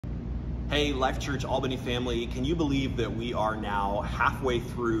Hey, Life Church Albany family, can you believe that we are now halfway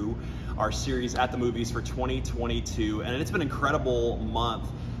through our series at the movies for 2022? And it's been an incredible month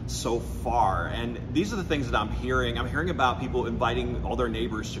so far. And these are the things that I'm hearing. I'm hearing about people inviting all their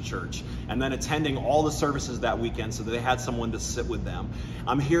neighbors to church and then attending all the services that weekend so that they had someone to sit with them.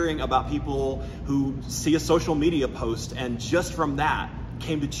 I'm hearing about people who see a social media post and just from that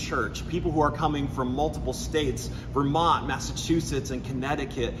came to church. People who are coming from multiple states, Vermont, Massachusetts, and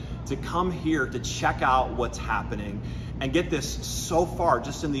Connecticut, to come here to check out what's happening. And get this, so far,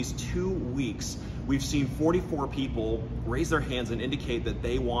 just in these 2 weeks, we've seen 44 people raise their hands and indicate that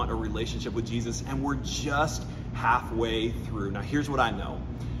they want a relationship with Jesus, and we're just halfway through. Now, here's what I know.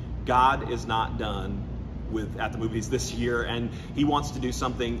 God is not done with At the Movies this year, and He wants to do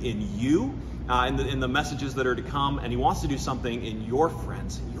something in you, in the messages that are to come, and He wants to do something in your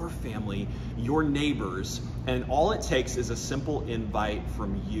friends, your family, your neighbors, and all it takes is a simple invite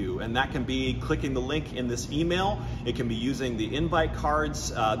from you, and that can be clicking the link in this email, it can be using the invite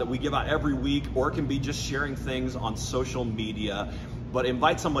cards that we give out every week, or it can be just sharing things on social media. But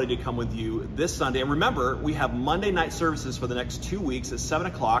invite somebody to come with you this Sunday. And remember, we have Monday night services for the next 2 weeks at 7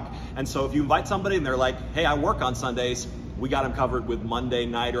 o'clock. And so if you invite somebody and they're like, hey, I work on Sundays, we got them covered with Monday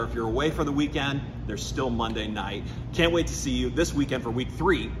night. Or if you're away for the weekend, there's still Monday night. Can't wait to see you this weekend for week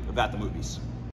 3 of At the Movies.